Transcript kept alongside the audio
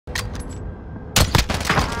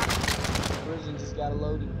got a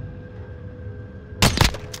loadie.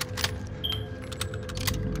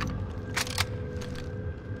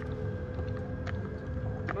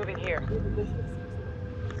 Moving here.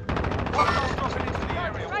 Hostiles dropping into the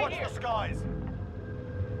area. Watch the skies.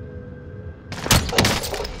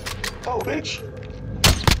 Oh, bitch.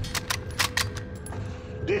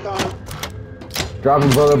 Decon.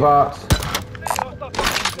 Dropping bullet box.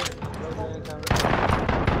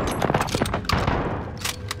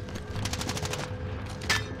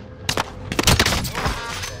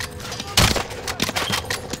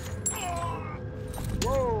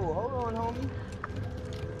 Whoa, hold on, homie.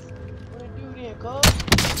 What it do then, cuz?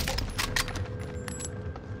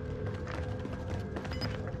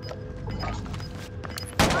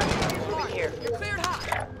 Moving here. You're cleared hot.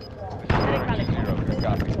 Setting contact. Zero, good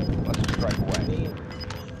copy. Let's strike away.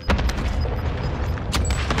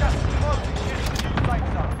 Gas is closing. Get to the new safe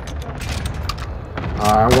zone.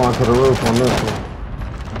 Alright, I'm going to the roof on this one.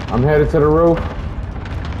 I'm headed to the roof.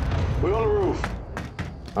 We on the roof.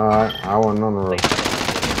 Alright, I wasn't on the roof.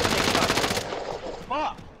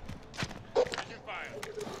 Fuck.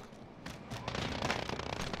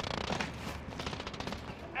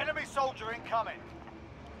 Enemy soldier incoming.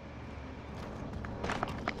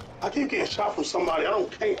 I keep getting shot from somebody.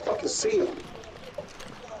 Can't fucking see him.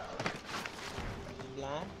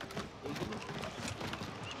 Blind.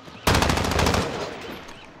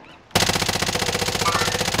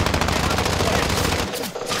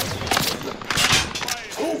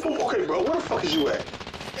 Okay, bro. Where the fuck is you at?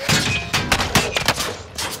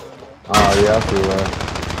 Oh yeah, I see that.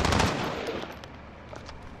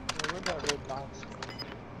 Where's that red box?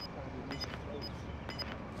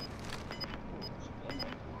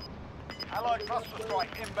 Allied cluster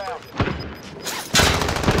strike inbound.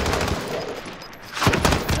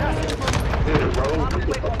 Yeah, bro.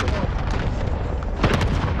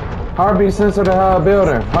 Heartbeat sensor to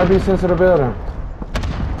building. Heartbeat sensor to building.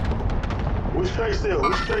 We straight still.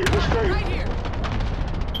 We straight. Right here.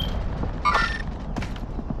 I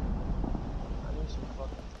need some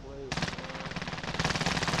fucking plates.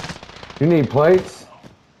 You need plates?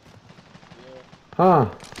 Huh?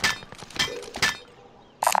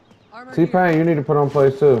 Armor T-Pain, you need to put on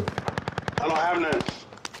plates too. I don't have none.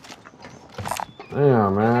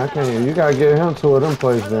 Damn, man, I can't. You gotta get him two of them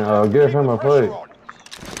plates then. Give him a plate.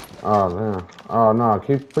 Oh damn. Oh no,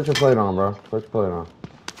 put your plate on, bro. Put your plate on.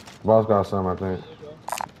 Boss got some, I think.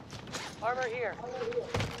 Armor here.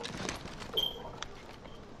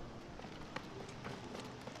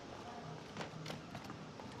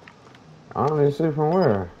 I don't even see from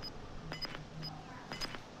where.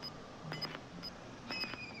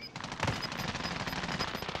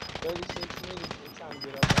 36 niggas been trying to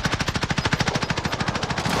get up.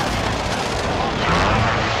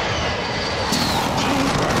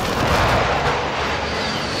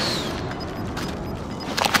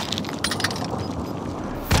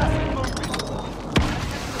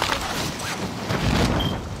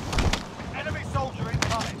 Enemy soldier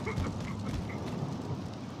incoming.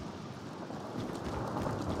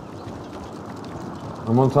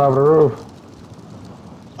 I'm on top of the roof.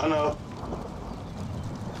 I know.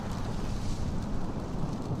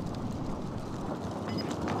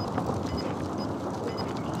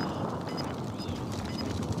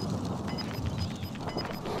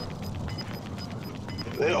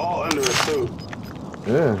 They all under us too.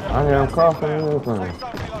 Yeah, I hear him coughing and everything. Safe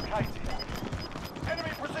zone relocated.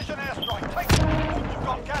 Enemy precision airstrike. Take it. You've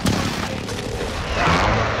got gas moving in.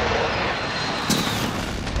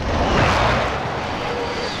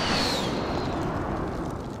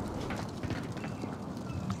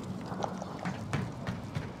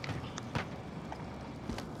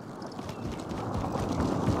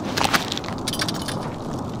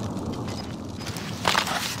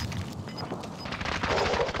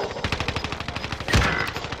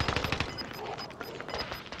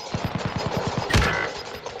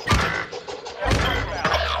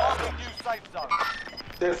 Safe zone.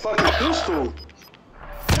 That fucking pistol. You've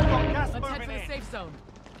got gas Let's head moving for the in. safe zone.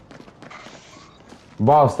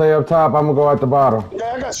 Boss, stay up top. I'm gonna go at the bottom.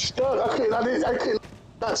 Yeah, I got stuck. I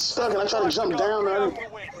got stuck and I tried to jump down.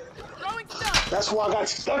 Throwing stuff. That's why I got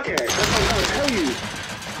stuck at. That's what I'm trying to tell you.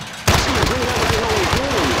 I see the green light, but they know what it's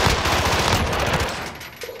doing.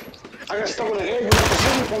 I got stuck on the edge of the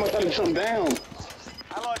precision point. I tried to jump down.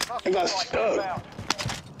 Allied cluster I got strike stuck. inbound.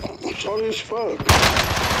 I'm sorry as fuck.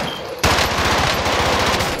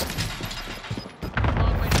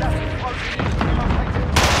 Long way to Gas the is closing in. Relocated.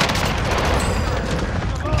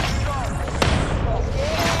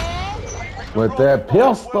 With that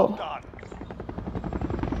pistol.